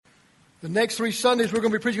The next 3 Sundays, we're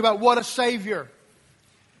going to be preaching about what a Savior.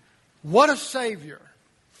 What a Savior.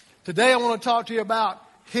 Today, I want to talk to you about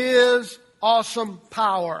His awesome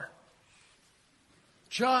power.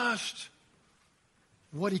 Just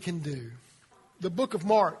what He can do. The book of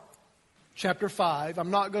Mark, chapter 5.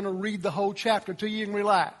 I'm not going to read the whole chapter to you and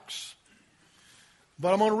relax.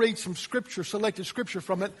 But I'm going to read some scripture, selected scripture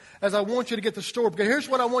from it, as I want you to get the story. Because here's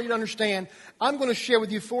what I want you to understand. I'm going to share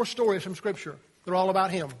with you 4 stories from scripture. They're all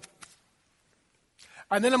about Him.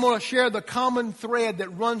 And then I'm going to share the common thread that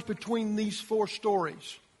runs between these 4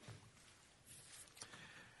 stories.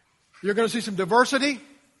 You're going to see some diversity,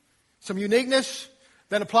 some uniqueness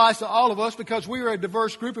that applies to all of us because we are a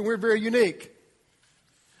diverse group and we're very unique.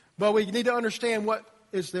 But we need to understand what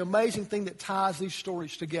is the amazing thing that ties these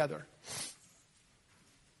stories together.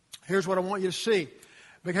 Here's what I want you to see.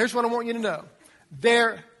 But here's what I want you to know.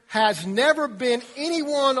 There has never been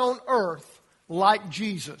anyone on earth like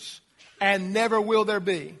Jesus. And never will there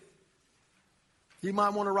be. You might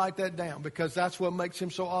want to write that down because that's what makes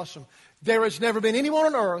Him so awesome. There has never been anyone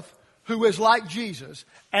on earth who is like Jesus,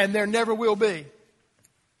 and there never will be.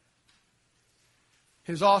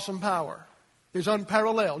 His awesome power is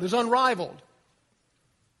unparalleled, is unrivaled.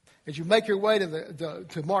 As you make your way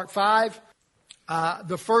to Mark 5,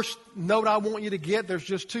 the first note I want you to get, there's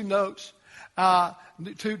just 2 notes,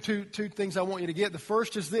 two things I want you to get. The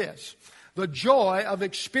first is this. The joy of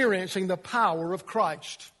experiencing the power of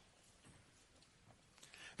Christ.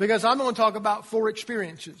 Because I'm going to talk about 4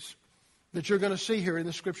 experiences that you're going to see here in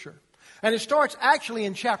the Scripture. And it starts actually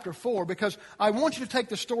in chapter 4 because I want you to take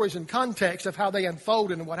the stories in context of how they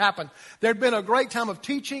unfolded and what happened. There had been a great time of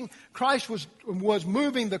teaching. Christ was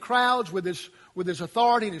moving the crowds with his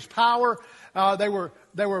authority and His power. They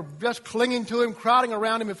were just clinging to Him, crowding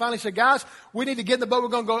around Him, and finally said, guys, we need to get in the boat. We're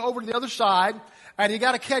going to go over to the other side. And you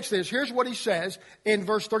got to catch this. Here's what He says in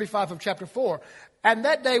verse 35 of chapter 4. And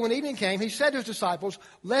that day when evening came, He said to His disciples,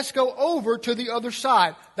 let's go over to the other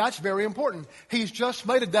side. That's very important. He's just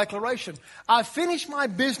made a declaration. I finished my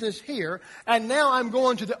business here, and now I'm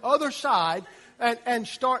going to the other side and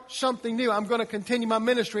start something new. I'm going to continue my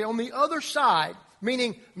ministry on the other side,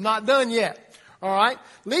 meaning not done yet. All right?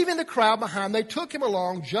 Leaving the crowd behind, they took Him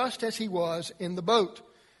along just as He was in the boat.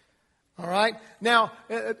 All right? Now,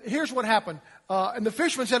 here's what happened. And the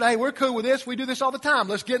fishermen said, hey, we're cool with this. We do this all the time.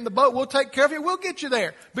 Let's get in the boat. We'll take care of you. We'll get you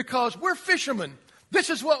there because we're fishermen. This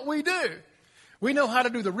is what we do. We know how to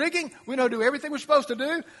do the rigging. We know how to do everything we're supposed to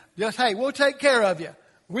do. Just, hey, we'll take care of you.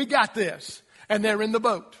 We got this. And they're in the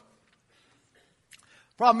boat.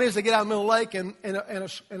 Problem is they get out in the middle of the lake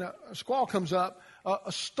and a squall comes up,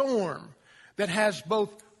 a storm that has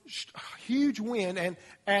both huge wind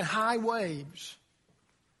and high waves.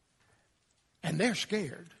 And they're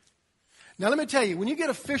scared. Now, let me tell you, when you get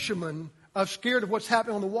a fisherman scared of what's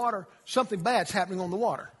happening on the water, something bad's happening on the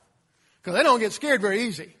water. Because they don't get scared very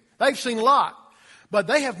easy. They've seen a lot. But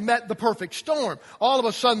they have met the perfect storm. All of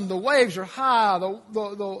a sudden, the waves are high,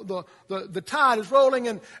 the tide is rolling,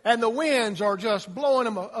 and the winds are just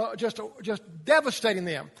blowing them, just devastating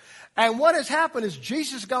them. And what has happened is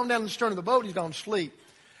Jesus has gone down to the stern of the boat, He's gone to sleep.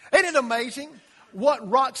 Isn't it amazing? What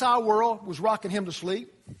rocks our world was rocking Him to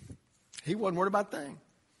sleep. He wasn't worried about a thing.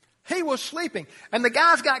 He was sleeping. And the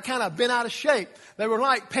guys got kind of bent out of shape. They were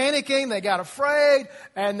like panicking. They got afraid.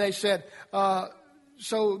 And they said,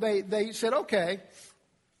 so they said, okay,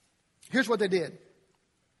 here's what they did.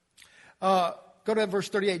 Go to verse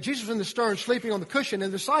 38. Jesus was in the stern sleeping on the cushion,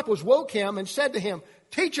 and the disciples woke Him and said to Him,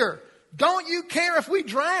 Teacher, don't you care if we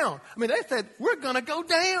drown? I mean, they said, we're going to go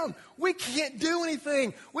down. We can't do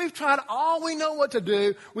anything. We've tried all we know what to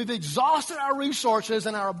do. We've exhausted our resources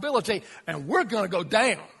and our ability, and we're going to go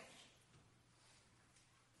down.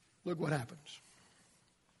 Look what happens.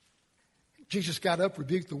 Jesus got up,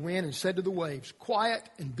 rebuked the wind, and said to the waves, Quiet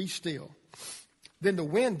and be still. Then the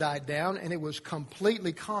wind died down, and it was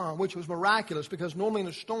completely calm, which was miraculous because normally in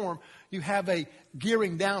a storm, you have a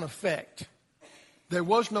gearing down effect. There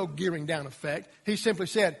was no gearing down effect. He simply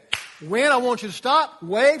said, Wind, I want you to stop.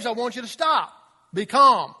 Waves, I want you to stop. Be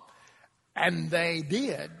calm. And they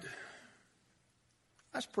did.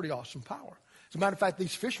 That's pretty awesome power. As a matter of fact,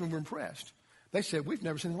 these fishermen were impressed. They said, we've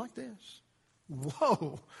never seen anything like this.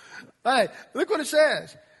 Whoa. Hey, look what it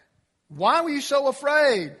says. Why were you so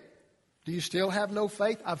afraid? Do you still have no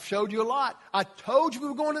faith? I've showed you a lot. I told you we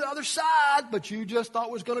were going to the other side, but you just thought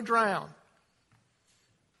we was going to drown.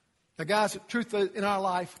 Now, guys, the truth is, in our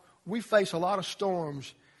life, we face a lot of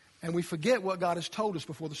storms, and we forget what God has told us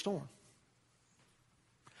before the storm.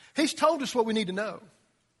 He's told us what we need to know.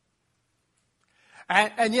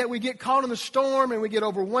 And yet we get caught in the storm and we get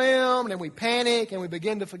overwhelmed and we panic and we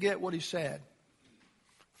begin to forget what He said.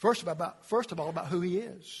 First of all, about who he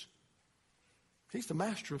is. He's the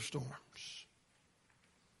master of storms.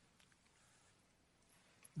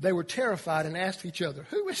 They were terrified and asked each other,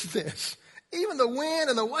 who is this? Even the wind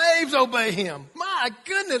and the waves obey him. My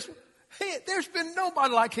goodness, there's been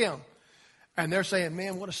nobody like him. And they're saying,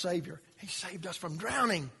 man, what a Savior. He saved us from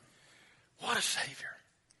drowning. What a Savior.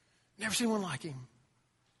 Never seen one like him.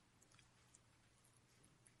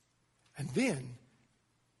 And then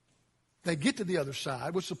they get to the other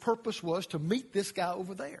side, which the purpose was to meet this guy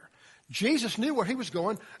over there. Jesus knew where he was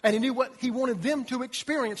going, and he knew what he wanted them to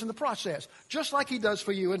experience in the process, just like he does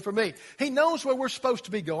for you and for me. He knows where we're supposed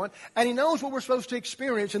to be going, and he knows what we're supposed to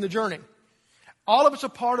experience in the journey. All of it's a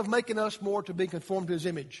part of making us more to be conformed to his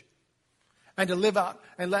image and to live out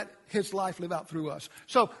and let his life live out through us.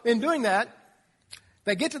 So in doing that,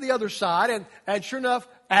 they get to the other side, and sure enough,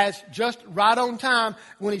 as just right on time,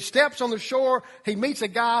 when he steps on the shore, he meets a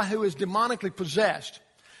guy who is demonically possessed.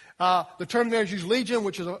 The term there is used legion,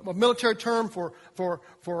 which is a military term for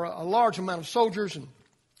a large amount of soldiers. And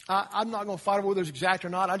I'm not going to fight over whether it's exact or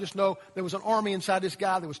not. I just know there was an army inside this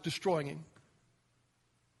guy that was destroying him.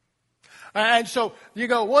 And so you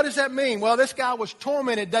go, what does that mean? Well, this guy was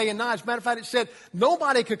tormented day and night. As a matter of fact, it said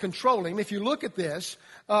nobody could control him. If you look at this,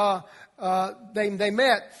 they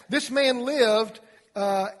met. This man lived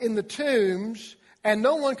in the tombs, and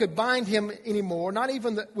no one could bind him anymore, not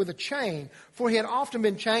even with a chain, for he had often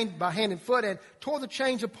been chained by hand and foot and tore the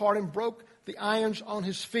chains apart and broke the irons on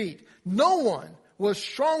his feet. No one was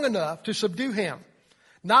strong enough to subdue him.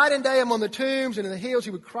 Night and day among the tombs and in the hills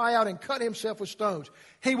he would cry out and cut himself with stones.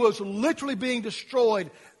 He was literally being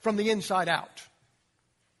destroyed from the inside out.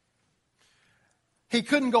 He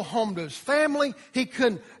couldn't go home to his family. He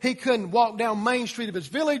couldn't walk down Main Street of his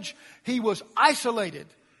village. He was isolated,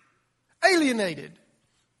 alienated,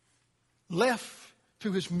 left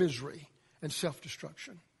to his misery and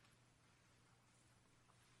self-destruction.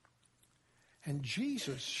 And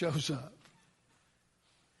Jesus shows up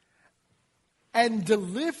and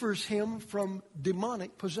delivers him from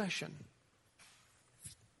demonic possession.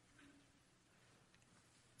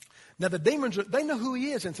 Now the demons, they know who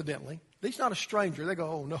he is, incidentally. He's not a stranger. They go,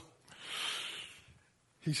 oh no.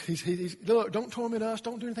 He's look, don't torment us.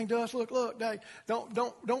 Don't do anything to us. Look,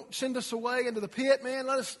 don't send us away into the pit, man.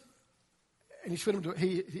 Let us. And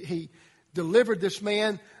he delivered this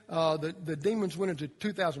man. The demons went into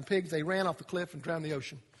 2,000 pigs. They ran off the cliff and drowned in the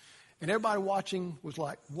ocean. And everybody watching was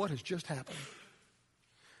like, what has just happened?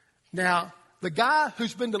 Now, the guy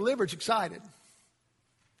who's been delivered is excited.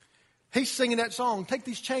 He's singing that song, take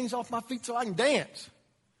these chains off my feet so I can dance.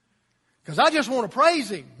 Because I just want to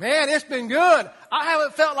praise him. Man, it's been good. I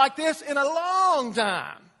haven't felt like this in a long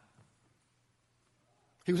time.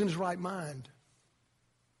 He was in his right mind.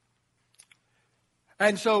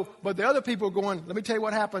 And so, but the other people are going, let me tell you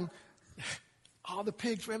what happened. All the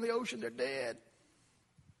pigs ran in the ocean, they're dead.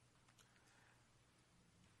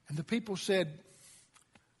 And the people said,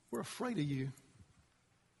 we're afraid of you.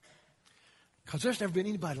 Because there's never been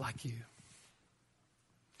anybody like you.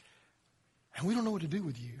 And we don't know what to do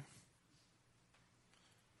with you.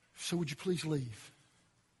 So would you please leave?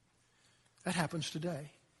 That happens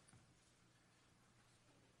today.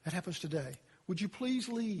 That happens today. Would you please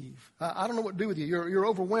leave? I don't know what to do with you. You're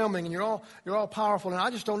overwhelming and you're all powerful, and I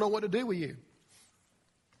just don't know what to do with you.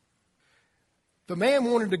 The man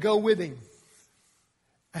wanted to go with him.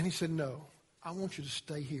 And he said, no, I want you to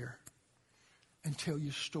stay here and tell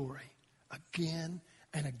your story again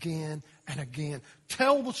and again and again.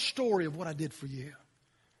 Tell the story of what I did for you.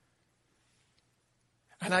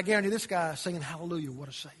 And I guarantee this guy is singing hallelujah, what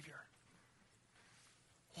a Savior.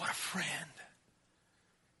 What a friend.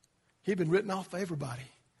 He'd been written off by everybody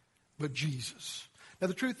but Jesus. Now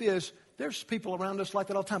the truth is, there's people around us like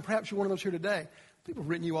that all the time. Perhaps you're one of those here today. People have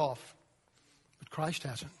written you off, but Christ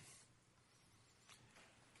hasn't.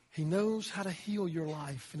 He knows how to heal your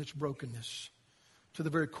life and its brokenness to the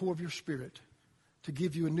very core of your spirit, to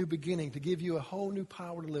give you a new beginning, to give you a whole new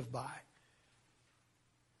power to live by.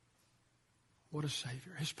 What a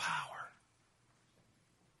Savior. His power.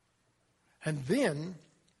 And then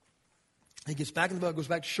he gets back in the boat, goes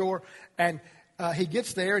back to shore, and he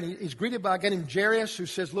gets there, and he's greeted by a guy named Jairus who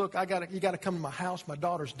says, look, you got to come to my house. My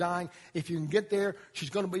daughter's dying. If you can get there, she's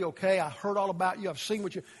going to be okay. I heard all about you. I've seen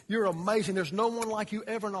what you're amazing. There's no one like you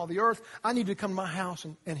ever in all the earth. I need you to come to my house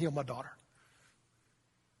and heal my daughter.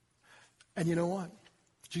 And you know what?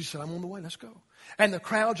 Jesus said, I'm on the way. Let's go. And the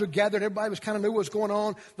crowds are gathered. Everybody was kind of knew what was going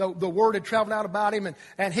on. The word had traveled out about him,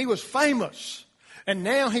 and he was famous. And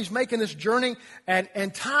now he's making this journey,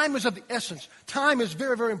 and time is of the essence. Time is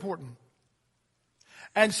very, very important.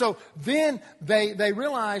 And so then they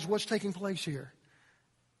realize what's taking place here.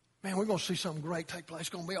 Man, we're going to see something great take place. It's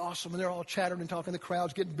going to be awesome. And they're all chattering and talking. The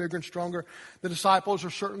crowd's getting bigger and stronger. The disciples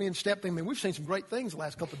are certainly in step. I mean, we've seen some great things the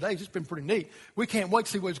last couple of days. It's been pretty neat. We can't wait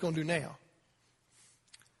to see what he's going to do now.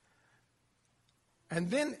 And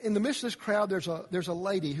then in the midst of this crowd, there's a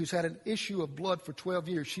lady who's had an issue of blood for 12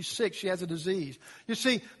 years. She's sick. She has a disease. You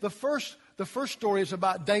see, the first story is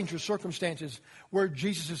about dangerous circumstances, where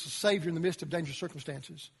Jesus is the Savior in the midst of dangerous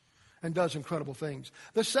circumstances and does incredible things.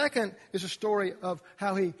 The second is a story of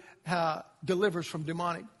how he delivers from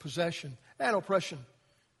demonic possession and oppression.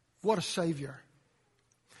 What a Savior.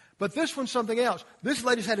 But this one's something else. This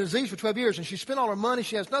lady's had a disease for 12 years, and she spent all her money.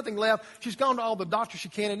 She has nothing left. She's gone to all the doctors she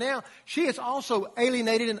can, and now she is also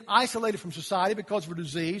alienated and isolated from society because of her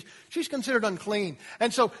disease. She's considered unclean.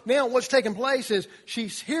 And so now what's taking place is she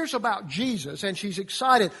hears about Jesus, and she's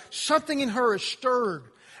excited. Something in her is stirred.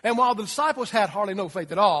 And while the disciples had hardly no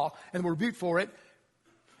faith at all and were rebuked for it,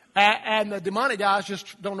 and the demonic guys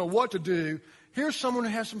just don't know what to do, here's someone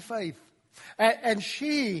who has some faith. And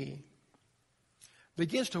she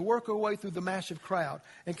begins to work her way through the massive crowd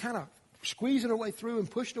and kind of squeezing her way through and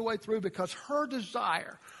pushing her way through, because her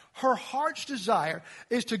desire, her heart's desire,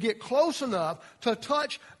 is to get close enough to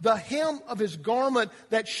touch the hem of his garment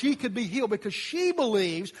that she could be healed, because she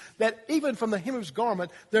believes that even from the hem of his garment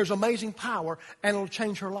there's amazing power, and it'll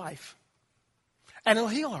change her life and it'll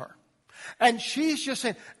heal her. And she's just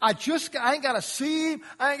saying, I ain't got to see him.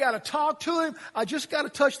 I ain't got to talk to him. I just got to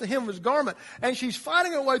touch the hem of his garment. And she's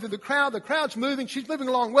fighting her way through the crowd. The crowd's moving. She's moving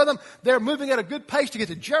along with them. They're moving at a good pace to get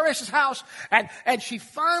to Jairus' house. And she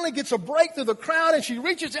finally gets a break through the crowd, and she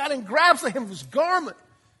reaches out and grabs the hem of his garment.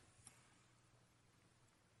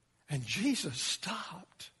 And Jesus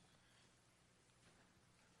stopped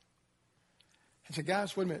and said,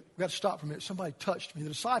 guys, wait a minute. We've got to stop for a minute. Somebody touched me. The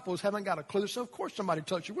disciples haven't got a clue. So, of course, somebody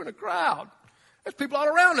touched you. We're in a crowd. There's people all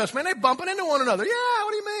around us, man. They're bumping into one another. Yeah,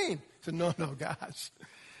 what do you mean? I said, no, guys.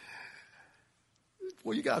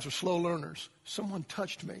 Well, you guys are slow learners. Someone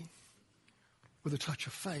touched me with a touch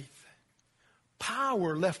of faith.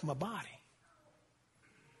 Power left my body.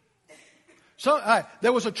 So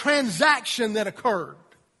there was a transaction that occurred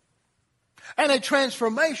and a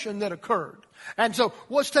transformation that occurred. And so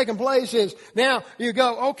what's taking place is now you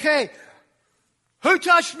go, okay, who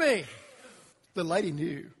touched me? The lady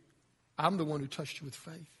knew. I'm the one who touched you with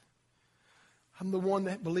faith. I'm the one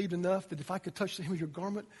that believed enough that if I could touch the hem of your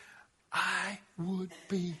garment, I would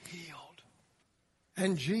be healed.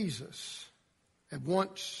 And Jesus, at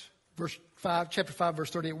once, chapter 5,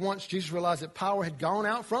 verse 30, at once Jesus realized that power had gone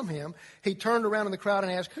out from him. He turned around in the crowd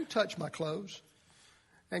and asked, who touched my clothes?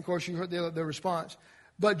 And of course, you heard the response.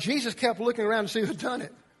 But Jesus kept looking around to see who had done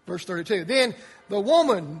it. Verse 32. Then the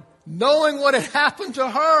woman, knowing what had happened to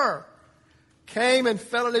her, came and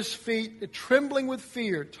fell at his feet, trembling with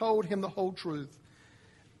fear, told him the whole truth.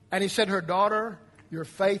 And he said to her, daughter, your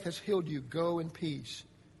faith has healed you. Go in peace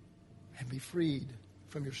and be freed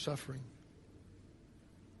from your suffering.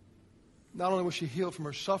 Not only was she healed from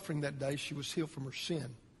her suffering that day, she was healed from her sin.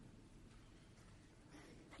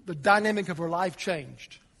 The dynamic of her life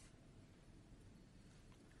changed.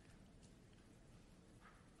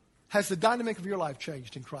 Has the dynamic of your life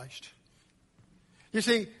changed in Christ? You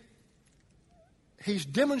see, he's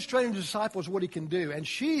demonstrating to the disciples what he can do. And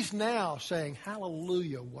she's now saying,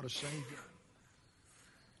 hallelujah, what a Savior.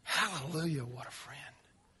 Hallelujah, what a friend.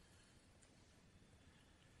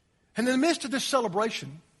 And in the midst of this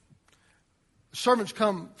celebration, the servants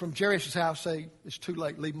come from Jairus' house, say, it's too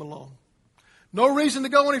late, leave him alone. No reason to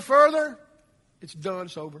go any further. It's done,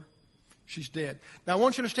 it's over. She's dead. Now, I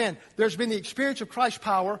want you to understand, there's been the experience of Christ's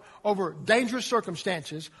power over dangerous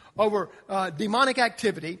circumstances, over demonic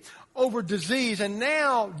activity, over disease, and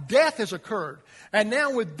now death has occurred. And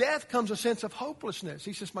now with death comes a sense of hopelessness.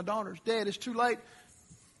 He says, my daughter's dead. It's too late.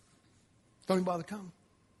 Don't even bother come.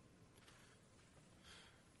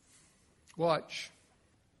 Watch.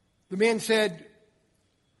 The men said,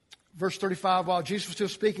 verse 35, while Jesus was still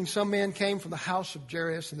speaking, some men came from the house of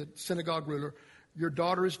Jairus and the synagogue ruler. Your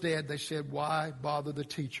daughter is dead. They said, why bother the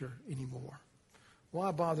teacher anymore?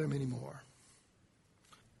 Why bother him anymore?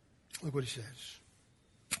 Look what he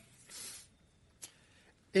says.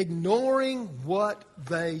 Ignoring what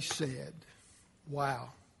they said. Wow.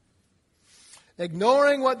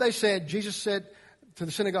 Ignoring what they said, Jesus said to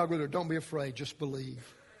the synagogue ruler, don't be afraid, just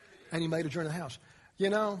believe. And he made a journey to the house. You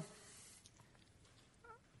know,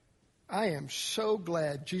 I am so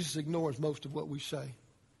glad Jesus ignores most of what we say,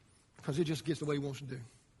 because he just gets the way he wants to do.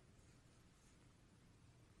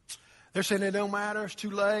 They're saying it don't matter, it's too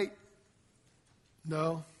late.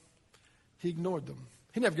 No, he ignored them.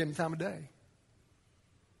 He never gave them time of day.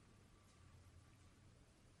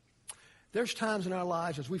 There's times in our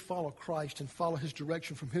lives as we follow Christ and follow His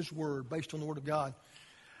direction from His Word based on the Word of God,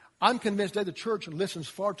 I'm convinced that the church listens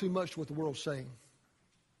far too much to what the world's saying.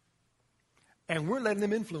 And we're letting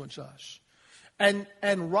them influence us. And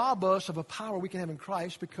rob us of a power we can have in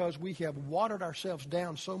Christ because we have watered ourselves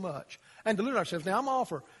down so much and diluted ourselves. Now, I'm all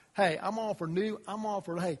for hey,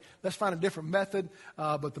 let's find a different method,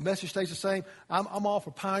 but the message stays the same. I'm all for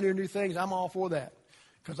pioneering new things. I'm all for that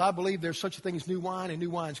because I believe there's such a thing as new wine and new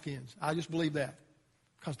wineskins. I just believe that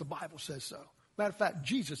because the Bible says so. Matter of fact,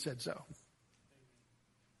 Jesus said so.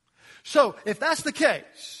 So, if that's the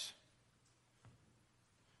case,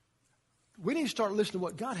 we need to start listening to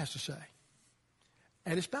what God has to say.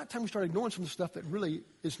 And it's about time we start ignoring some of the stuff that really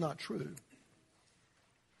is not true.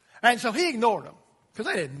 And so he ignored them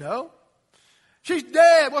because they didn't know. She's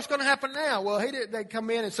dead. What's going to happen now? Well, they come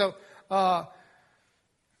in. And so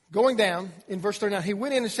going down in verse 39, he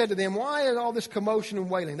went in and said to them, why is all this commotion and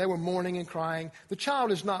wailing? They were mourning and crying. The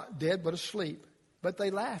child is not dead but asleep. But they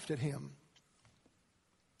laughed at him.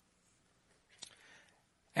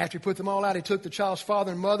 After he put them all out, he took the child's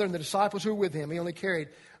father and mother and the disciples who were with him. He only carried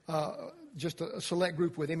just a select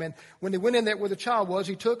group with him. And when they went in there where the child was,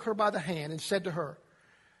 he took her by the hand and said to her,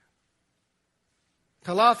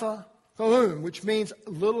 Talitha koum, which means,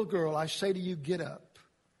 little girl, I say to you, get up.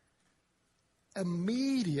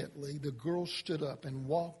 Immediately the girl stood up and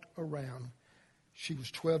walked around. She was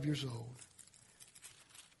 12 years old.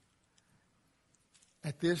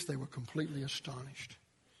 At this, they were completely astonished.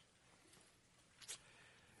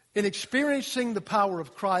 In experiencing the power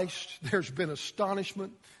of Christ, there's been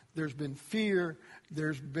astonishment, there's been fear,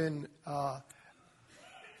 there's been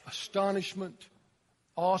astonishment,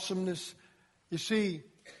 awesomeness. You see,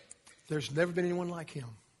 there's never been anyone like him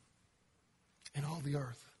in all the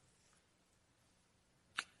earth.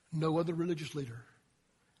 No other religious leader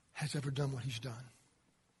has ever done what he's done.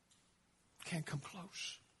 Can't come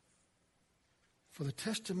close. For the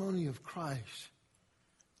testimony of Christ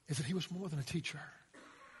is that he was more than a teacher.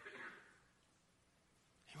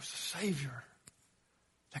 He was a Savior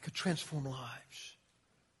that could transform lives.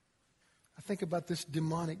 I think about this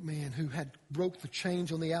demonic man who had broke the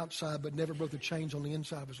chains on the outside but never broke the chains on the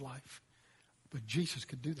inside of his life. But Jesus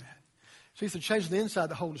could do that. See, it's the chains on the inside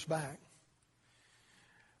that hold us back.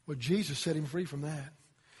 But Jesus set him free from that.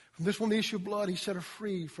 From this one, the issue of blood, he set her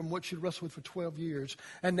free from what she'd wrestled with for 12 years.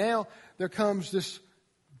 And now there comes this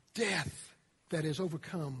death that is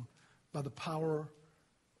overcome by the power of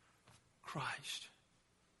Christ.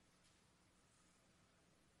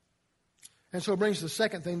 And so it brings the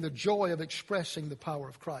second thing, the joy of expressing the power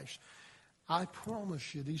of Christ. I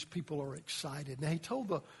promise you, these people are excited. Now, he told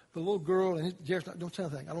the little girl, and Jared's not, don't say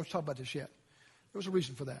anything. I don't want to talk about this yet. There was a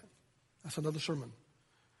reason for that. That's another sermon.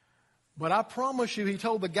 But I promise you, he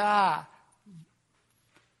told the guy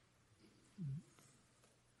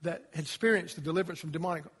that had experienced the deliverance from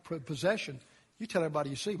demonic possession, you tell everybody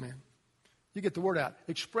you see, man. You get the word out.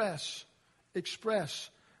 Express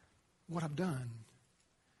what I've done.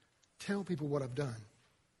 Tell people what I've done.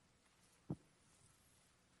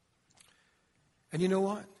 And you know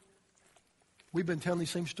what? We've been telling these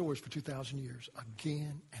same stories for 2,000 years.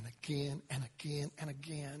 Again and again and again and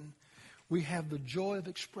again. We have the joy of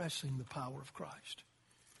expressing the power of Christ.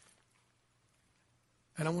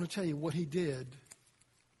 And I want to tell you what he did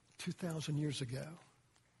 2,000 years ago.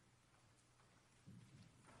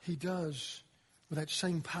 He does with that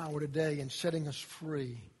same power today in setting us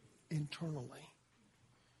free internally.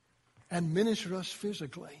 And minister us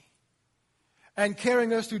physically. And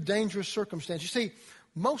carrying us through dangerous circumstances. You see,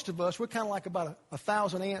 most of us, we're kind of like about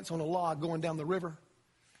 1,000 ants on a log going down the river.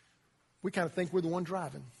 We kind of think we're the one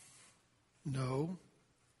driving. No.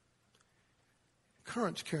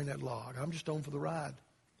 Current's carrying that log. I'm just on for the ride.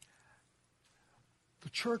 The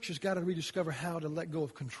church has got to rediscover how to let go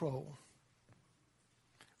of control.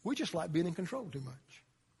 We just like being in control too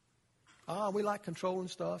much. We like controlling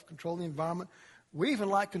stuff, controlling the environment. We even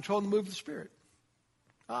like controlling the move of the Spirit.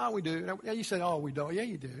 We do. Yeah, you said, we don't. Yeah,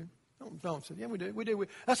 you do. Don't say, yeah, we do. We do.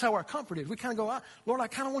 That's how our comfort is. We kind of go, Lord, I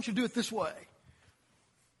kind of want you to do it this way.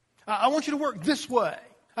 I want you to work this way.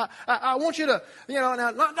 I want you to,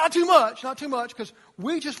 not too much, because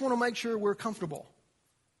we just want to make sure we're comfortable.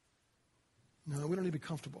 No, we don't need to be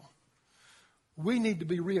comfortable. We need to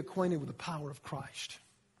be reacquainted with the power of Christ.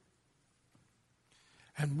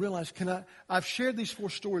 And realize, I've shared these 4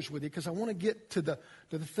 stories with you because I want to get to the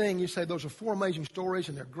thing. You say those are 4 amazing stories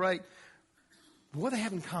and they're great. What do they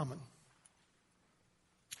have in common?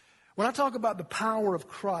 When I talk about the power of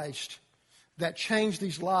Christ that changed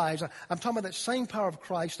these lives, I'm talking about that same power of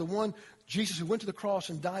Christ, the one Jesus who went to the cross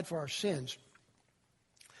and died for our sins.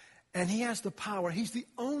 And He has the power. He's the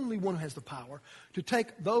only one who has the power to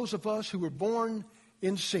take those of us who were born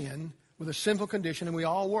in sin with a sinful condition, and we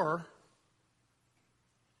all were.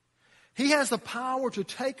 He has the power to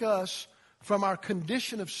take us from our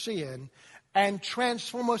condition of sin and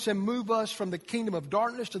transform us and move us from the kingdom of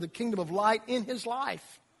darkness to the kingdom of light in His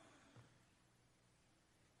life.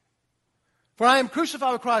 For I am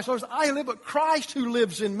crucified with Christ. Lord, I live, but Christ who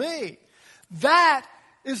lives in me. That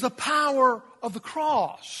is the power of the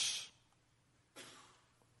cross.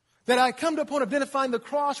 That I come to a point of identifying the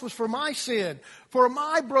cross was for my sin, for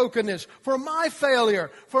my brokenness, for my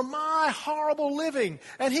failure, for my horrible living.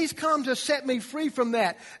 And He's come to set me free from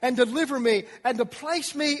that and deliver me and to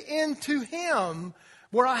place me into Him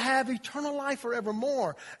where I have eternal life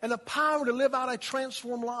forevermore and the power to live out a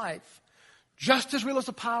transformed life. Just as real as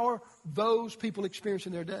the power those people experience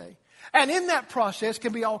in their day. And in that process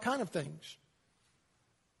can be all kinds of things.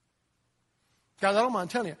 Guys, I don't mind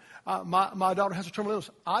telling you, my daughter has a terminal illness.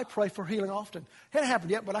 I pray for healing often. It hasn't happened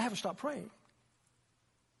yet, but I haven't stopped praying.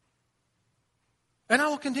 And I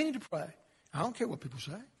will continue to pray. I don't care what people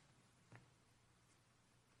say.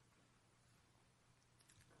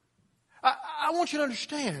 I want you to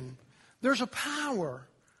understand, there's a power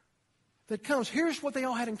that comes. Here's what they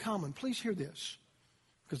all had in common. Please hear this,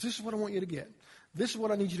 because this is what I want you to get. This is what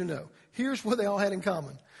I need you to know. Here's what they all had in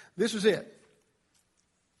common. This was it.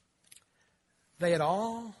 They had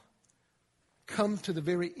all come to the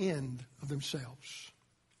very end of themselves.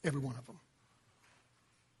 Every one of them.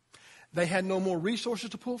 They had no more resources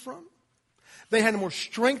to pull from. They had no more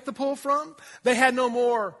strength to pull from. They had no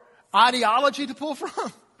more ideology to pull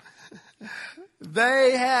from.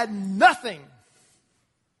 They had nothing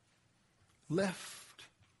left.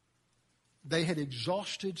 They had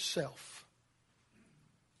exhausted self.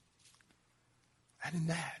 And in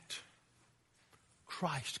that,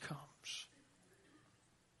 Christ comes.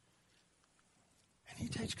 He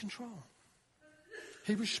takes control.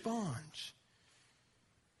 He responds.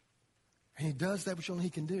 And He does that which only He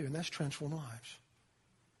can do, and that's transform lives.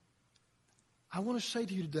 I want to say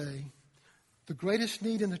to you today, the greatest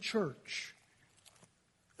need in the church,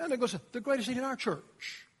 and it goes, the greatest need in our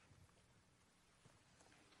church,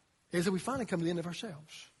 is that we finally come to the end of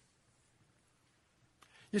ourselves.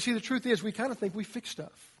 You see, the truth is we kind of think we fix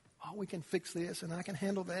stuff. Oh, we can fix this, and I can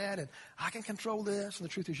handle that, and I can control this, and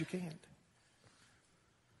the truth is you can't.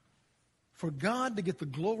 For God to get the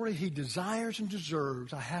glory He desires and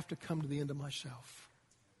deserves, I have to come to the end of myself.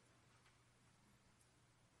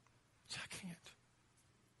 I can't.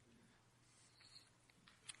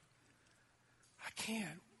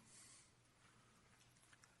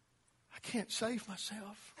 I can't save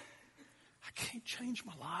myself. I can't change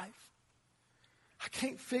my life. I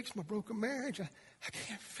can't fix my broken marriage. I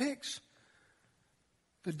can't fix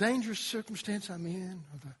the dangerous circumstance I'm in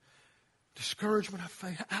or the discouragement I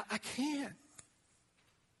face. I can't.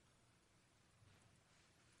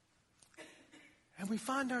 And we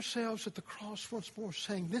find ourselves at the cross once more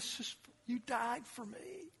saying, you died for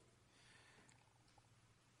me.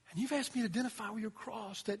 And you've asked me to identify with your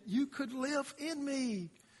cross that you could live in me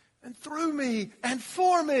and through me and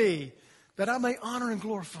for me, that I may honor and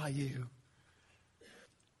glorify you.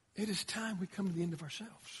 It is time we come to the end of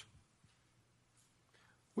ourselves.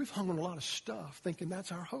 We've hung on a lot of stuff thinking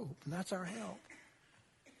that's our hope and that's our help.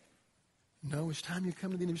 No, it's time you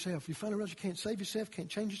come to the end of yourself. You finally realize you can't save yourself, can't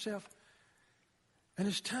change yourself. And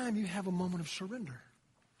it's time you have a moment of surrender.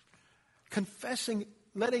 Confessing,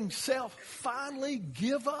 letting self finally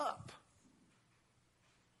give up.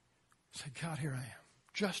 Say, God, here I am,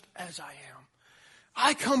 just as I am.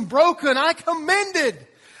 I come broken, I come mended.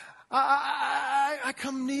 I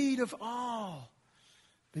come in need of all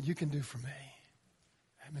that you can do for me.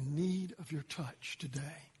 I'm in need of your touch today.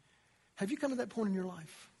 Have you come to that point in your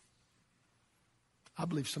life? I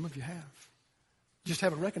believe some of you have. Just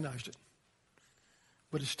haven't recognized it.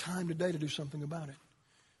 But it's time today to do something about it.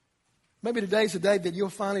 Maybe today's the day that you'll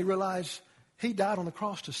finally realize He died on the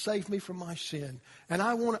cross to save me from my sin. And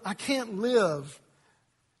I can't live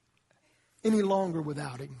any longer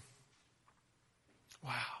without Him.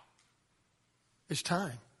 Wow. It's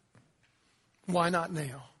time. Why not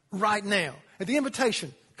now? Right now. At the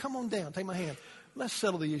invitation, come on down, take my hand. Let's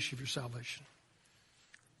settle the issue of your salvation.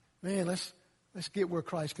 Man, let's get where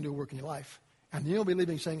Christ can do a work in your life. And then you'll be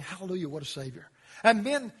leaving saying, hallelujah, what a Savior. And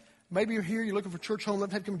then, maybe you're here, you're looking for church home,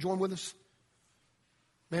 let's have you come join with us.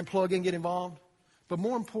 Man, plug in, get involved. But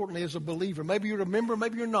more importantly, as a believer, maybe you're a member,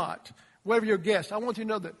 maybe you're not. Whether you're a guest, I want you to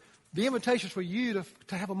know that the invitation is for you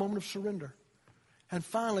to have a moment of surrender. And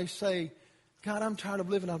finally say, God, I'm tired of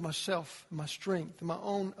living out of myself and my strength and my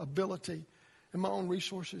own ability and my own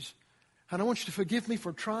resources. And I want you to forgive me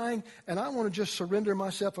for trying, and I want to just surrender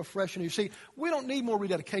myself afresh. And you see, we don't need more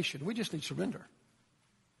rededication. We just need surrender.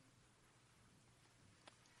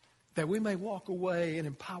 That we may walk away an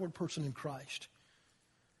empowered person in Christ.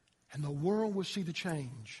 And the world will see the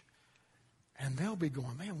change. And they'll be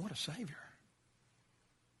going, man, what a Savior.